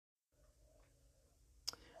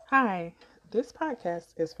Hi, this podcast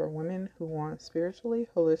is for women who want spiritually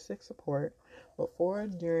holistic support before,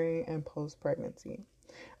 during, and post pregnancy.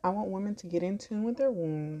 I want women to get in tune with their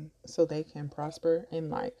womb so they can prosper in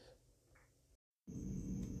life.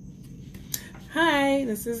 Hi,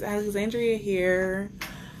 this is Alexandria here.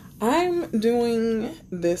 I'm doing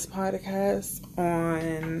this podcast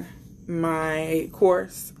on my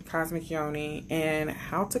course, Cosmic Yoni, and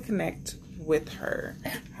how to connect with her,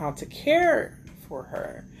 how to care for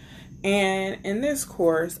her. And in this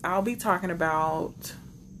course, I'll be talking about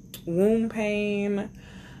womb pain,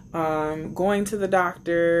 going to the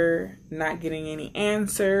doctor, not getting any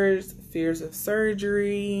answers, fears of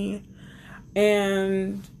surgery,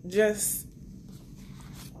 and just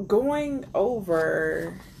going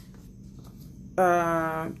over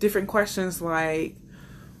different questions like,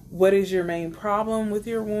 what is your main problem with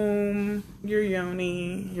your womb, your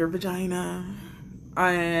yoni, your vagina,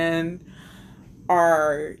 and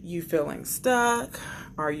are you feeling stuck?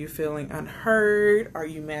 Are you feeling unheard? Are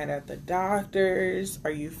you mad at the doctors?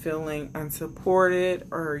 Are you feeling unsupported?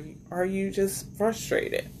 Or are you just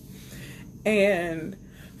frustrated? And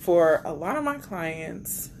for a lot of my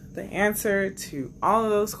clients, the answer to all of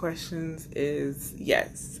those questions is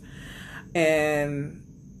yes. And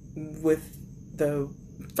with the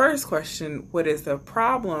first question, what is the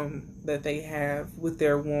problem that they have with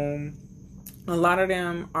their womb? A lot of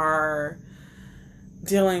them are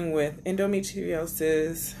dealing with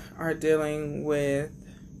endometriosis, are dealing with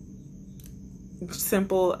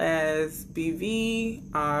simple as BV,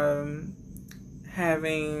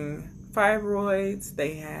 having fibroids,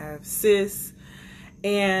 they have cysts,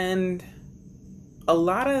 and a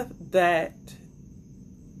lot of that,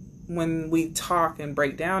 when we talk and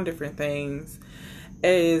break down different things,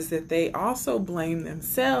 is that they also blame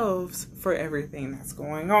themselves for everything that's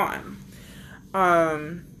going on.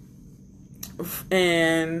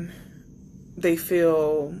 And they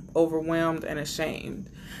feel overwhelmed and ashamed.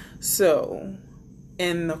 So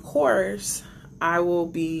in the course, I will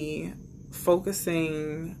be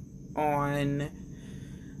focusing on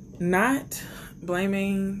not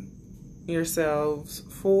blaming yourselves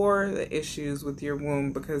for the issues with your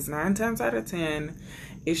womb, because 9 times out of 10,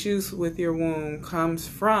 issues with your womb comes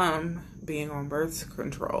from being on birth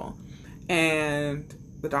control. And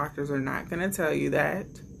the doctors are not going to tell you that,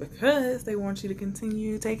 because they want you to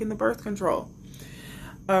continue taking the birth control.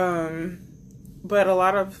 But a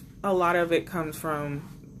lot of it comes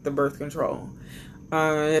from the birth control.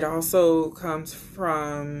 It also comes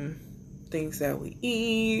from things that we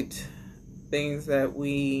eat, things that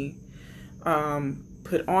we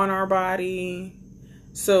put on our body.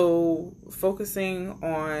 So focusing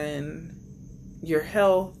on your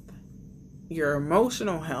health, your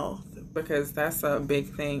emotional health, because that's a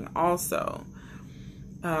big thing also.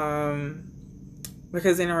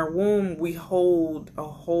 Because in our womb, we hold a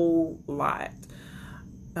whole lot,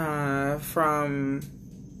 from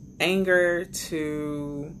anger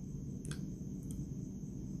to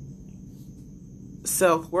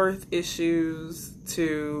self-worth issues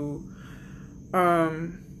to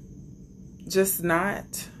just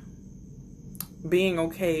not being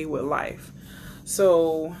okay with life.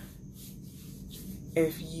 So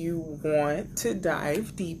if you want to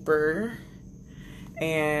dive deeper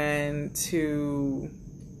and to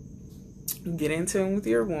get in tune with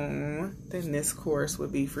your womb, then this course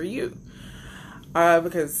would be for you.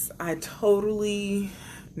 Because I totally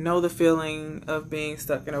know the feeling of being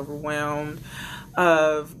stuck and overwhelmed,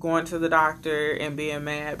 of going to the doctor and being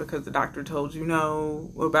mad because the doctor told you no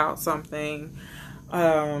about something,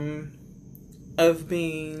 of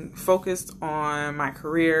being focused on my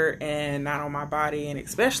career and not on my body, and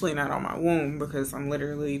especially not on my womb, because I'm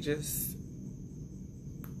literally just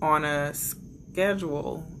on a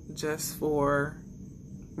schedule just for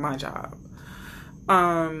my job.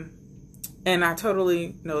 And I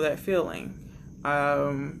totally know that feeling.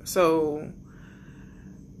 So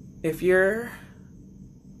if you're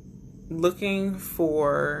looking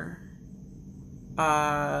for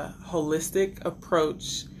a holistic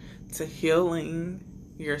approach to healing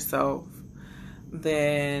yourself,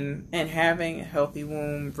 then, and having a healthy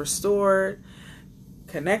womb restored,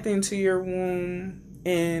 connecting to your womb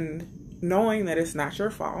and knowing that it's not your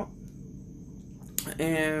fault,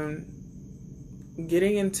 and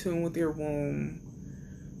getting in tune with your womb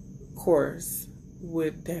course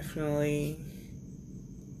would definitely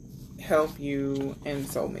help you in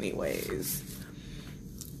so many ways.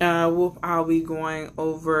 I'll be going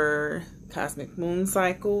over cosmic moon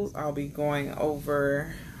cycles. I'll be going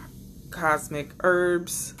over cosmic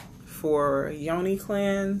herbs for yoni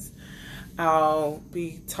cleanse. I'll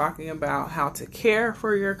be talking about how to care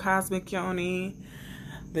for your cosmic yoni.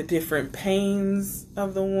 the different pains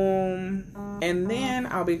of the womb. And then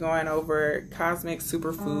I'll be going over cosmic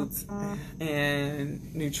superfoods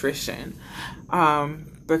and nutrition.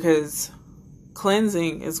 Because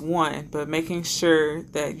cleansing is one, but making sure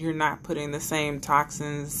that you're not putting the same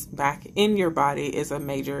toxins back in your body is a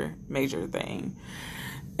major, major thing.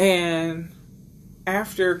 And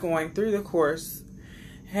after going through the course,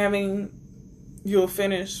 you'll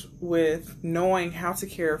finish with knowing how to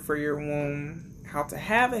care for your womb, how to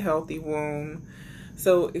have a healthy womb.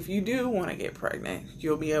 So if you do want to get pregnant,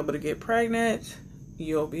 you'll be able to get pregnant.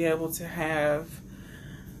 You'll be able to have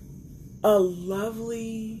a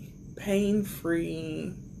lovely,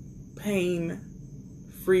 pain-free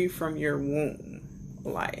from your womb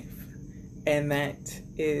life. And that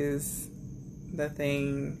is the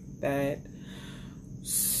thing that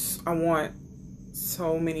I want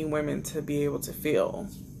so many women to be able to feel.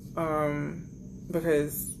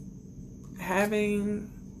 Because having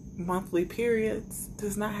monthly periods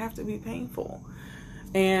does not have to be painful.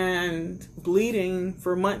 And bleeding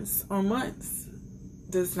for months on months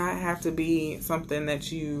does not have to be something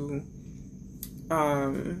that you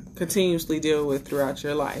continuously deal with throughout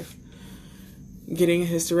your life. Getting a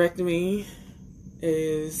hysterectomy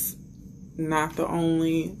is not the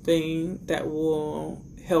only thing that will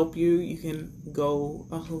help you. You can go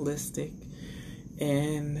a holistic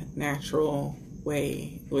and natural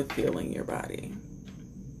way with healing your body.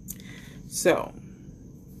 So,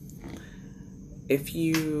 if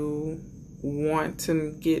you want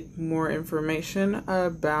to get more information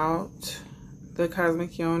about the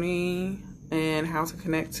Cosmic Yoni and how to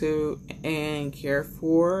connect to and care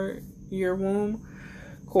for your womb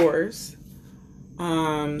course,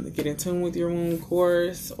 Get in Tune with Your Womb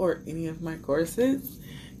course, or any of my courses,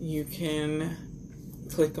 you can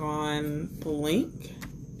click on the link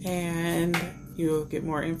and you'll get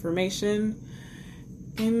more information,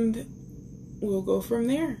 and we'll go from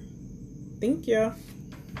there. Thank you.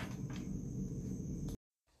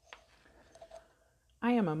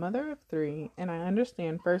 I am a mother of 3, and I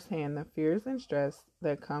understand firsthand the fears and stress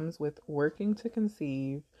that comes with working to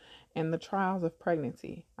conceive and the trials of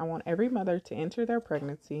pregnancy. I want every mother to enter their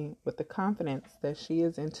pregnancy with the confidence that she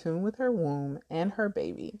is in tune with her womb and her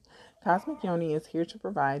baby. Cosmic Yoni is here to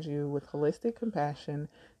provide you with holistic compassion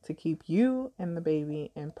to keep you and the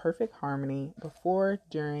baby in perfect harmony before,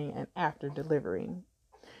 during, and after delivery.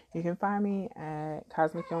 You can find me at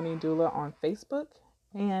Cosmic Yoni Doula on Facebook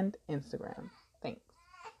and Instagram.